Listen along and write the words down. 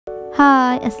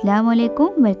Hi അസ്സലാമലൈക്കും,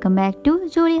 welcome back to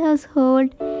Jolly house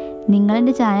hold.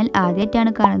 നിങ്ങളെൻ്റെ channel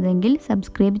ആദ്യമായിട്ടാണ് കാണുന്നതെങ്കിൽ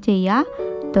സബ്സ്ക്രൈബ് ചെയ്യുക.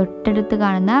 തൊട്ടടുത്ത്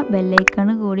കാണുന്ന ബെല്ലൈക്കൺ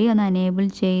കൂടി ഒന്ന് എനേബിൾ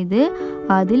ചെയ്ത്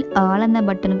അതിൽ ആൾ എന്ന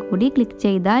ബട്ടൺ കൂടി ക്ലിക്ക്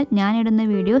ചെയ്താൽ ഞാനിടുന്ന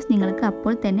വീഡിയോസ് നിങ്ങൾക്ക്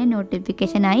അപ്പോൾ തന്നെ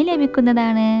നോട്ടിഫിക്കേഷനായി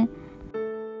ലഭിക്കുന്നതാണ്.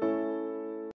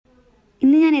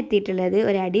 ഇന്ന് ഞാൻ എത്തിയിട്ടുള്ളത്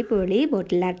ഒരു അടിപൊളി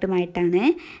ബോട്ടിൽ ആർട്ടുമായിട്ടാണ്.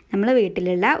 നമ്മളെ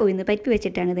വീട്ടിലുള്ള ഉഴുന്ന് പരിപ്പ്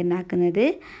വെച്ചിട്ടാണ് ഇത് ഉണ്ടാക്കുന്നത്.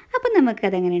 അപ്പം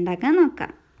നമുക്കതെങ്ങനെ ഉണ്ടാക്കാൻ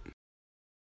നോക്കാം.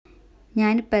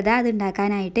 ഞാനിപ്പോൾ അത്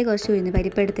ഉണ്ടാക്കാനായിട്ട് കുറച്ച് ഉഴുന്ന്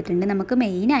പരിപ്പ് എടുത്തിട്ടുണ്ട്. നമുക്ക്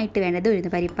മെയിനായിട്ട് വേണ്ടത്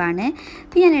ഉഴുന്ന് പരിപ്പാണ്.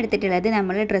 പിന്നെ ഞാൻ എടുത്തിട്ടുള്ളത്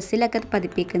നമ്മൾ ഡ്രസ്സിലൊക്കെ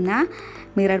പതിപ്പിക്കുന്ന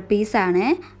മിറർ പീസാണ്.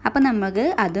 അപ്പം നമുക്ക്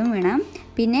അതും വേണം.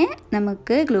 പിന്നെ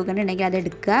നമുക്ക് ഗ്ലൂ ഗൺ ഉണ്ടെങ്കിൽ അത്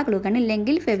എടുക്കുക. ഗ്ലൂ ഗൺ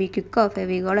ഇല്ലെങ്കിൽ ഫെവിക്വിക്കോ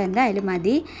ഫെവിഗോളോ എന്തായാലും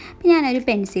മതി. പിന്നെ ഞാനൊരു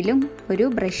പെൻസിലും ഒരു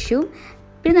ബ്രഷും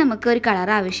പിന്നെ നമുക്ക് ഒരു കളർ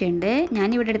ആവശ്യമുണ്ട്.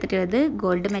 ഞാനിവിടെ എടുത്തിട്ടുള്ളത്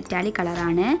ഗോൾഡ് മെറ്റാലിക്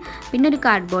കളറാണ്. പിന്നെ ഒരു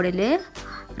കാർഡ്ബോർഡിൽ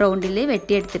റൗണ്ടിൽ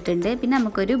വെട്ടിയെടുത്തിട്ടുണ്ട്. പിന്നെ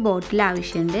നമുക്കൊരു ബോട്ടിൽ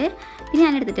ആവശ്യമുണ്ട്. പിന്നെ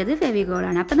ഞാൻ എടുത്തിട്ടത്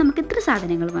ഫെവിഗോളാണ്. അപ്പോൾ നമുക്ക് ഇത്ര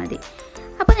സാധനങ്ങൾ മതി.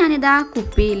 അപ്പോൾ ഞാനിതാ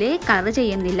കുപ്പിയിൽ കളർ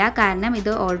ചെയ്യുന്നില്ല, കാരണം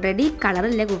ഇത് ഓൾറെഡി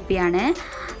കളറുള്ള കുപ്പിയാണ്.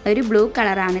 ഒരു ബ്ലൂ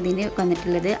കളറാണ് ഇതിന്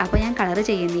വന്നിട്ടുള്ളത്. അപ്പോൾ ഞാൻ കളർ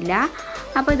ചെയ്യുന്നില്ല.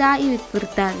 അപ്പോൾ ഇതാ ഈ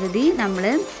വൃത്താകൃതി നമ്മൾ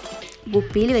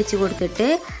കുപ്പിയിൽ വെച്ച് കൊടുത്തിട്ട്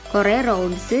കുറേ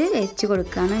റൗണ്ട്സ് വെച്ച്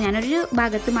കൊടുക്കുകയാണ്. ഞാനൊരു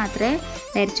ഭാഗത്ത് മാത്രമേ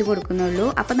വരച്ച് കൊടുക്കുന്നുള്ളൂ.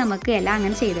 അപ്പോൾ നമുക്ക് എല്ലാം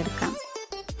അങ്ങനെ ചെയ്തെടുക്കാം.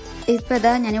 ഇപ്പോൾ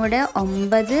ഇതാ ഞാനിവിടെ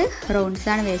 9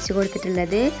 റൗണ്ട്സാണ് വെച്ച്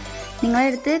കൊടുത്തിട്ടുള്ളത്. നിങ്ങളുടെ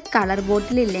അടുത്ത് കളർ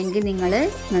ബോട്ടിലില്ലെങ്കിൽ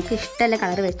നിങ്ങൾക്ക് ഇഷ്ടമുള്ള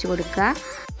കളർ വെച്ച് കൊടുക്കുക.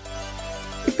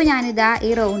 ഇപ്പോൾ ഞാനിതാ ഈ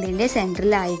റൗണ്ടിൻ്റെ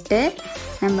സെൻറ്ററിലായിട്ട്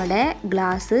നമ്മുടെ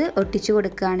ഗ്ലാസ് ഒട്ടിച്ചു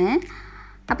കൊടുക്കുകയാണ്.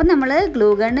 അപ്പം നമ്മൾ ഗ്ലൂ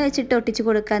ഗൺ വെച്ചിട്ട് ഒട്ടിച്ച്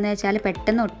കൊടുക്കുകയെന്ന് വെച്ചാൽ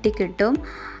പെട്ടെന്ന് ഒട്ടിക്കിട്ടും.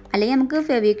 അല്ലെങ്കിൽ നമുക്ക്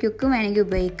ഫെവിക്വിക്കും വേണമെങ്കിൽ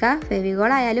ഉപയോഗിക്കാം.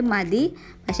 ഫെവിഗോൾ ആയാലും മതി.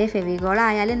 പക്ഷേ ഫെവിഗോൾ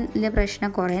ആയാലും ഇതിൻ്റെ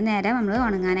പ്രശ്നം കുറേ നേരം നമ്മൾ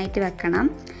ഉണങ്ങാനായിട്ട് വെക്കണം.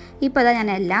 ഇപ്പോൾ അതാ ഞാൻ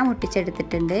എല്ലാം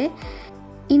ഒട്ടിച്ചെടുത്തിട്ടുണ്ട്.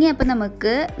 ഇനി അപ്പോൾ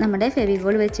നമുക്ക് നമ്മുടെ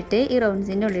ഫെവിഗോൾ വെച്ചിട്ട് ഈ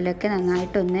റൗണ്ട്സിൻ്റെ ഉള്ളിലൊക്കെ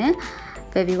നന്നായിട്ടൊന്ന്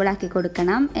ഫെവിഗോൾ ആക്കി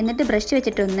കൊടുക്കണം. എന്നിട്ട് ബ്രഷ്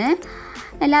വെച്ചിട്ടൊന്ന്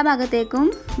എല്ലാ ഭാഗത്തേക്കും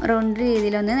റൗണ്ട്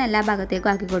രീതിയിലൊന്ന് എല്ലാ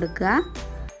ഭാഗത്തേക്കും ആക്കി കൊടുക്കുക.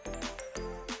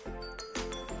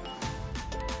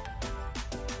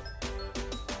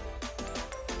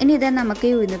 ഇനി ഇത് നമുക്ക്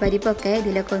ഈ ഉഴുന്ന് പരിപ്പൊക്കെ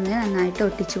ഇതിലൊക്കെ ഒന്ന് നന്നായിട്ട്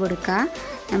ഒട്ടിച്ചു കൊടുക്കുക.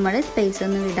 നമ്മൾ സ്പേസ്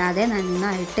ഒന്നും വിടാതെ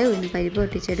നന്നായിട്ട് ഉഴുന്ന് പരിപ്പ്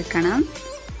ഒട്ടിച്ചെടുക്കണം.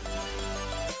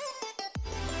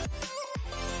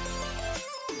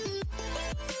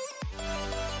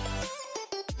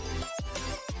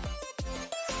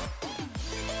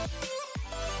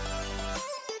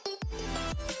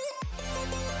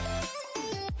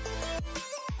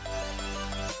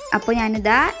 അപ്പോൾ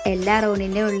ഞാനിതാ എല്ലാ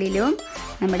റൗണ്ടിൻ്റെ ഉള്ളിലും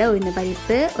നമ്മുടെ ഉഴുന്ന്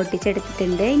പരിപ്പ്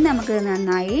ഒട്ടിച്ചെടുത്തിട്ടുണ്ട്. ഇനി നമുക്ക്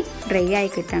നന്നായി ഡ്രൈ ആയി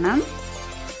കിട്ടണം.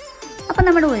 അപ്പോൾ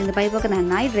നമ്മുടെ ഉഴുന്ന് പരിപ്പൊക്കെ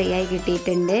നന്നായി ഡ്രൈ ആയി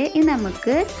കിട്ടിയിട്ടുണ്ട്. ഇനി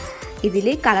നമുക്ക് ഇതിൽ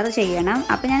കളർ ചെയ്യണം.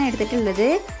 അപ്പോൾ ഞാൻ എടുത്തിട്ടുള്ളത്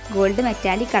ഗോൾഡ്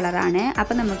മെറ്റാലിക് കളറാണ്.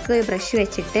 അപ്പോൾ നമുക്ക് ബ്രഷ്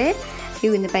വെച്ചിട്ട്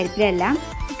ഈ ഉഴുന്ന് പരിപ്പിലെല്ലാം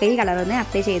ഈ കളറൊന്ന്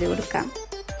അപ്ലൈ ചെയ്ത് കൊടുക്കാം.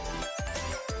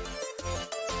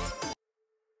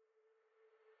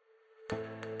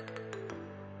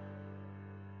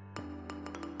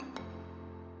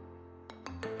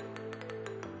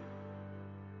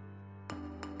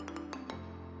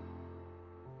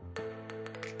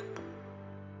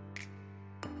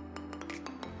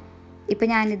 ഇപ്പോൾ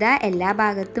ഞാനിതാ എല്ലാ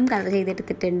ഭാഗത്തും കളർ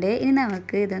ചെയ്തെടുത്തിട്ടുണ്ട്. ഇനി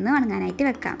നമുക്ക് ഇതൊന്ന് ഉണങ്ങാനായിട്ട്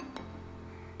വെക്കാം.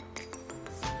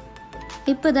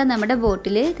 ഇപ്പോൾ ഇതാ നമ്മുടെ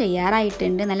ബോട്ടിൽ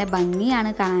തയ്യാറായിട്ടുണ്ട്. നല്ല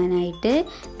ഭംഗിയാണ് കാണാനായിട്ട്.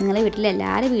 നിങ്ങളുടെ വീട്ടിൽ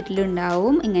എല്ലാവരും വീട്ടിലും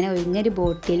ഉണ്ടാവും ഇങ്ങനെ ഒഴിഞ്ഞൊരു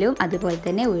ബോട്ടിലും അതുപോലെ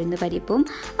തന്നെ ഉഴുന്ന് പരിപ്പും.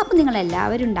 അപ്പോൾ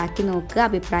നിങ്ങളെല്ലാവരും ഉണ്ടാക്കി നോക്കുക,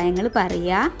 അഭിപ്രായങ്ങൾ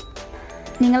പറയുക.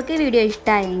 നിങ്ങൾക്ക് വീഡിയോ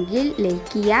ഇഷ്ടമായെങ്കിൽ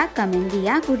ലൈക്ക് ചെയ്യുക, കമൻറ്റ്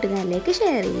ചെയ്യുക, കൂട്ടുകാരിലേക്ക്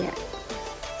ഷെയർ ചെയ്യുക.